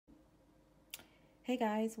Hey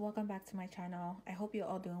guys, welcome back to my channel. I hope you're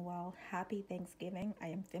all doing well. Happy Thanksgiving. I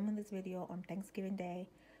am filming this video on Thanksgiving Day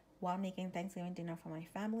while making Thanksgiving dinner for my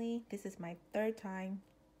family. This is my third time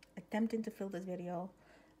attempting to film this video.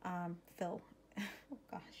 Phil, oh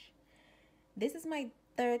gosh. This is my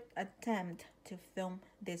third attempt to film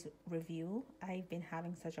this review. I've been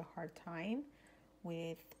having such a hard time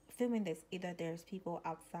with filming this. Either there's people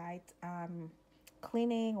outside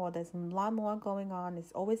cleaning or there's a lot more going on.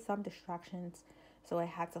 There's always some distractions. So I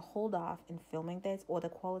had to hold off in filming this, or the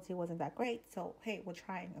quality wasn't that great. So hey, we're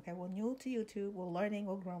trying. Okay, we're new to YouTube, we're learning,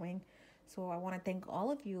 we're growing. So I want to thank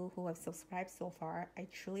all of you who have subscribed so far. I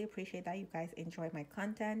truly appreciate that you guys enjoy my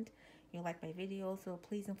content. You like my videos, so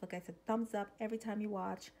please don't forget to thumbs up every time you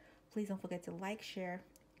watch. Please don't forget to like, share,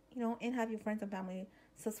 and have your friends and family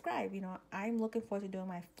subscribe. I'm looking forward to doing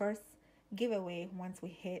my first giveaway once we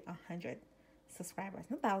hit 100 subscribers.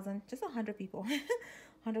 No 1,000, just 100 people.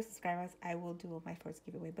 100 subscribers, I will do my first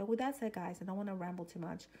giveaway. But with that said, guys, I don't want to ramble too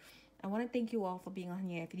much. I want to thank you all for being on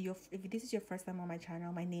here. If this is your first time on my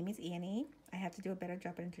channel, my name is Annie. I have to do a better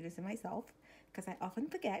job at introducing myself because I often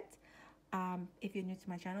forget. If you're new to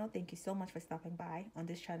my channel, thank you so much for stopping by. On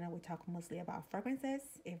this channel, we talk mostly about fragrances.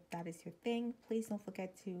 If that is your thing, please don't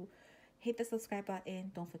forget to hit the subscribe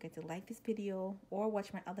button. Don't forget to like this video or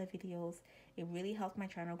watch my other videos. It really helps my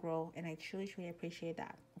channel grow, and I truly appreciate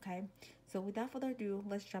that. Okay, so without further ado,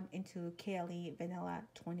 let's jump into Kayali Vanilla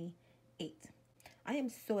 28. I am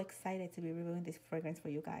so excited to be reviewing this fragrance for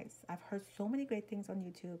you guys. I've heard so many great things on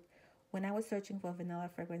YouTube. When I was searching for vanilla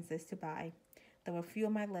fragrances to buy, there were a few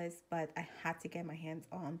on my list, but I had to get my hands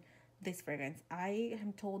on this fragrance. I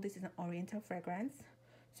am told this is an Oriental fragrance,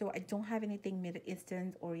 so I don't have anything Middle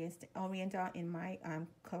Eastern Oriental in my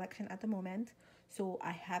collection at the moment. So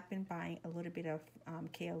I have been buying a little bit of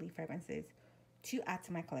Kayali fragrances to add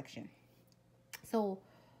to my collection. So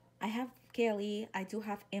I have Kayali. I do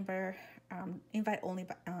have Amber, invite only,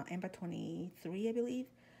 Amber 23, I believe,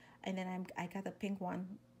 and then I got the pink one,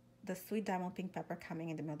 the sweet diamond pink pepper coming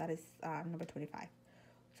in the middle. That is number 25.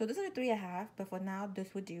 So those are the three I have, but for now,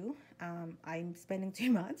 this would do. I'm spending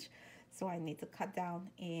too much, so I need to cut down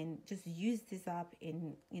and just use this up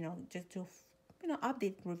in, just to,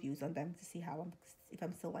 update reviews on them to see if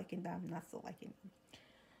I'm still liking them, not still liking them.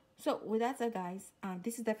 So with that said, guys,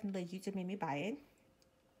 this is definitely YouTube made me buy it.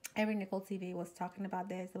 Every Nicole TV was talking about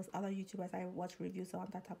this. There was other YouTubers I watched reviews on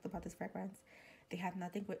that talked about this fragrance. They have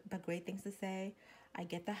nothing but great things to say. I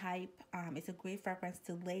get the hype. It's a great fragrance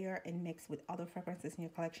to layer and mix with other fragrances in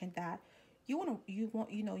your collection that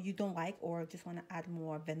you don't like, or just want to add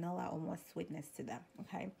more vanilla or more sweetness to them.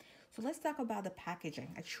 Okay, so let's talk about the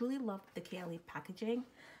packaging. I truly love the Kayali packaging.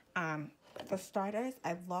 For starters,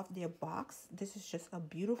 I love their box. This is just a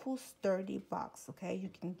beautiful, sturdy box. Okay, you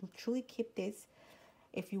can truly keep this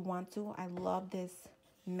if you want to. I love this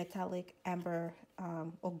metallic amber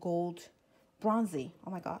or gold bronzy.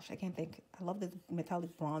 Oh my gosh, I can't think. I love this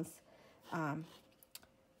metallic bronze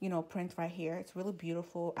print right here. It's really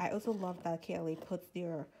beautiful. I also love that Kayali puts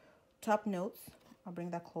their top notes. I'll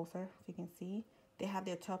bring that closer if you can see. They have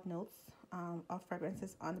their top notes of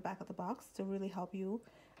fragrances on the back of the box to really help you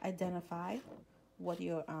identify what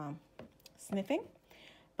you're sniffing.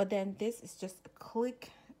 But then this is just a click.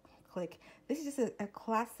 This is just a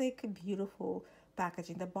classic, beautiful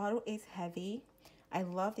packaging. The bottle is heavy. I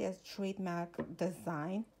love the trademark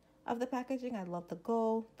design of the packaging. I love the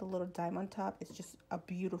gold, the little diamond top. It's just a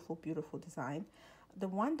beautiful design. The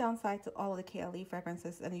one downside to all of the Kayali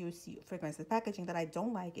fragrances and UC fragrances packaging that I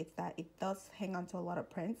don't like is that it does hang on to a lot of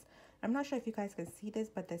prints. I'm not sure if you guys can see this,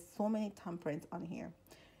 but there's so many thumb prints on here.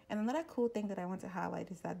 And another cool thing that I want to highlight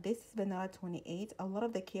is that this is vanilla 28. A lot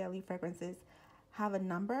of the Kayali fragrances have a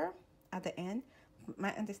number at the end.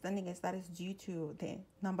 My understanding is that is due to the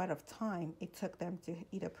number of time it took them to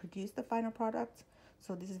either produce the final product.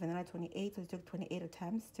 So this is vanilla 28, so it took 28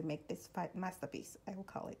 attempts to make this masterpiece, I will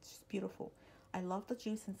call it. It's just beautiful. I love the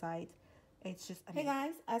juice inside. It's just amazing. Hey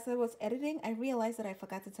guys, as I was editing, I realized that I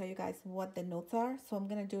forgot to tell you guys what the notes are. So I'm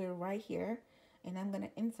going to do it right here, and I'm going to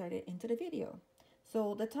insert it into the video.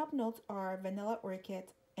 So the top notes are vanilla orchid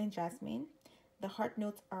and jasmine. The heart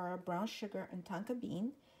notes are brown sugar and tonka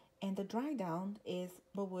bean. And the dry down is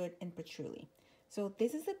wood and patchouli. So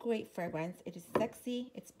this is a great fragrance. It is sexy.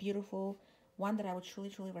 It's beautiful. One that I would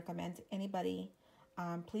truly recommend to anybody.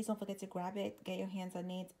 Please don't forget to grab it, get your hands on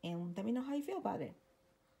it, and let me know how you feel about it.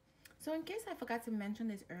 So in case I forgot to mention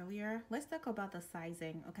this earlier, let's talk about the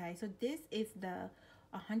sizing. Okay, so this is the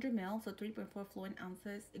 100 ml, so 3.4 fluid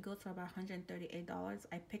ounces. It goes for about $138.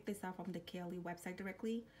 I picked this up from the Kayali website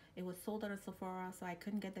directly. It was sold out of Sephora, so I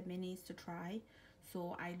couldn't get the minis to try.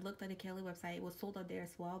 So I looked at the Kayali website. It was sold out there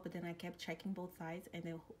as well, but then I kept checking both sides, and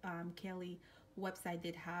the Kayali website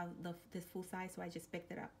did have this full size, so I just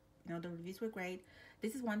picked it up. You know, the reviews were great.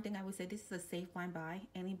 This is one thing I would say, this is a safe blind buy.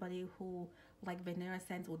 Anybody who like vanilla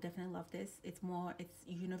scents will definitely love this. It's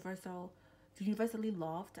universally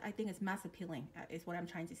loved. I think it's mass appealing, is what I'm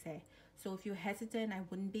trying to say. So if you're hesitant, I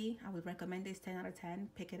wouldn't be. I would recommend this 10 out of 10.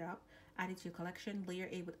 Pick it up, add it to your collection, layer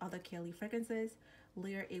it with other Kayali fragrances,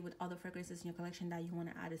 layer it with other fragrances in your collection that you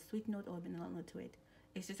want to add a sweet note or a vanilla note to it.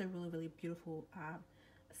 It's just a really, really beautiful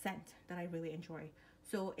scent that I really enjoy.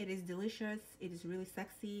 So it is delicious. It is really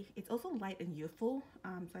sexy. It's also light and youthful.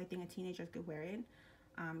 So I think a teenager could wear it.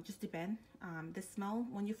 Just depend. The smell,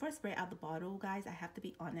 when you first spray out the bottle, guys, I have to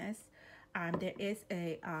be honest. There is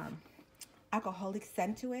a alcoholic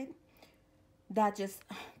scent to it that just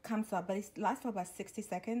comes up, but it lasts for about 60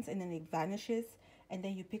 seconds and then it vanishes. And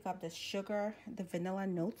then you pick up the sugar, the vanilla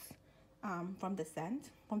notes from the scent,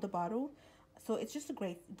 from the bottle. So it's just a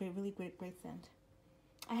really great scent.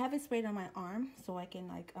 I have it sprayed on my arm so I can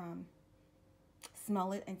like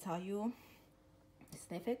smell it and tell you,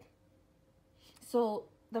 sniff it. So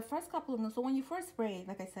the first couple of notes, so when you first spray,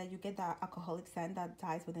 like I said, you get that alcoholic scent that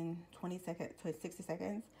dies within 20 seconds to 60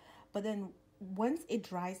 seconds. But then once it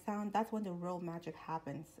dries down, that's when the real magic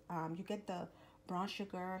happens. You get the brown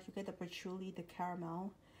sugar, you get the patchouli, the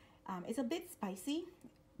caramel. It's a bit spicy,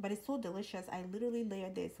 but it's so delicious. I literally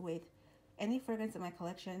layered this with any fragrance in my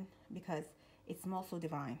collection because it smells so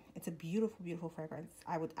divine. It's a beautiful fragrance.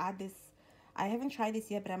 I would add this. I haven't tried this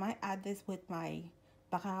yet, but I might add this with my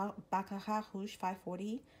Baccarat Rouge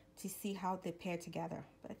 540 to see how they pair together.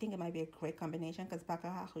 But I think it might be a great combination because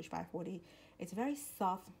Baccarat Rouge 540, it's very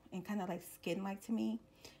soft and kind of like skin-like to me.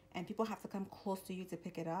 And people have to come close to you to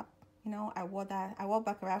pick it up. You know, I wore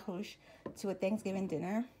Baccarat Rouge to a Thanksgiving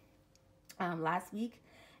dinner last week,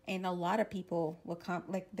 and a lot of people would come,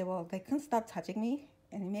 like they couldn't stop touching me,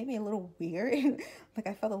 and it made me a little weird. Like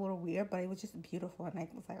I felt a little weird, but it was just beautiful, and I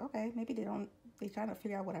was like, okay, maybe they're trying to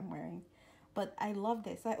figure out what I'm wearing. But I love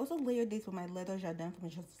this. I also layered this with my Leather Jardin from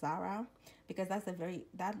Zara because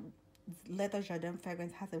that Leather Jardin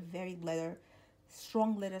fragrance has a very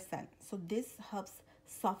strong leather scent. So this helps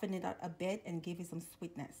soften it out a bit and give it some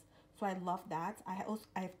sweetness. So I love that.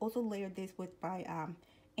 I've also layered this with my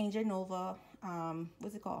Angel Nova,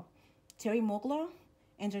 what's it called? Terry Mugler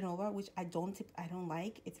Angel Nova, which I don't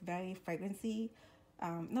like. It's very fragrancy.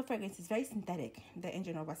 Not fragrance, it's very synthetic, the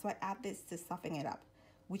Angel Nova. So I add this to soften it up,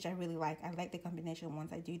 which I really like. I like the combination.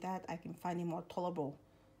 Once I do that, I can find it more tolerable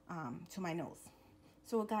to my nose.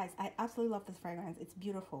 So guys, I absolutely love this fragrance. It's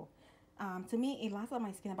beautiful. To me, it lasts on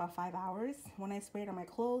my skin about 5 hours. When I spray it on my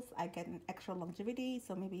clothes, I get an extra longevity.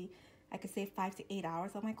 So maybe I could save 5 to 8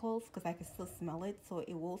 hours on my clothes because I can still smell it. So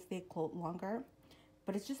it will stay cold longer.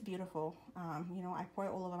 But it's just beautiful. You know, I pour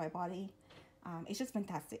it all over my body. It's just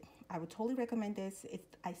fantastic. I would totally recommend this.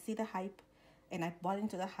 I see the hype and I bought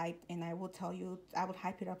into the hype, and I will tell you, I would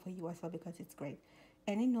hype it up for you as well because it's great.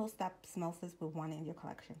 Any nose that smells this will want it in your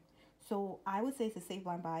collection. So I would say it's a safe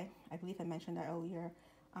blind buy. I believe I mentioned that earlier.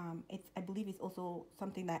 I believe it's also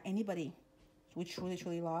something that anybody would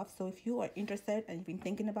truly love. So if you are interested and you've been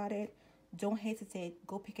thinking about it, don't hesitate.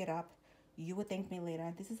 Go pick it up. You will thank me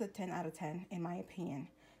later. This is a 10 out of 10 in my opinion.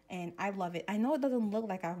 And I love it. I know it doesn't look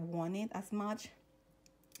like I've won it as much,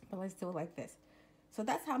 but let's do it like this. So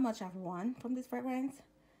that's how much I've won from this fragrance.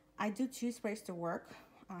 I do 2 sprays to work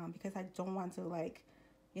because I don't want to, like,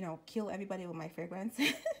 you know, kill everybody with my fragrance.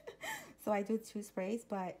 So I do 2 sprays,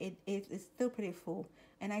 but it's still pretty full.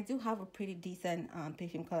 And I do have a pretty decent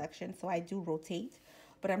perfume collection, so I do rotate.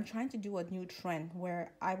 But I'm trying to do a new trend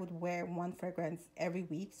where I would wear 1 fragrance every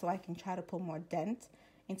week so I can try to put more dent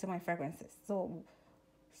into my fragrances. So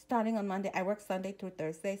starting on Monday, I work Sunday through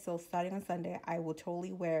Thursday. So starting on Sunday, I will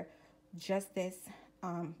totally wear just this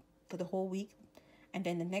for the whole week, and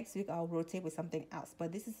then the next week I'll rotate with something else.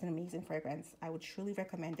 But this is an amazing fragrance. I would truly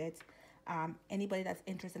recommend it. Anybody that's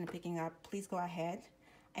interested in picking up, please go ahead.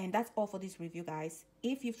 And that's all for this review, guys.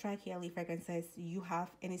 If you've tried Kayali fragrances, you have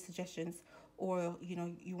any suggestions, or you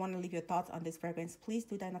know, you want to leave your thoughts on this fragrance, please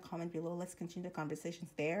do that in the comment below. Let's continue the conversations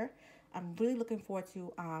there. I'm really looking forward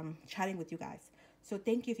to chatting with you guys. So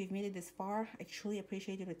thank you if you've made it this far. I truly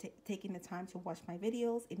appreciate you taking the time to watch my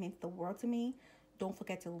videos. It means the world to me. Don't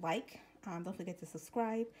forget to like, don't forget to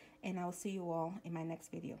subscribe, and I will see you all in my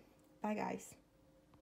next video. Bye, guys.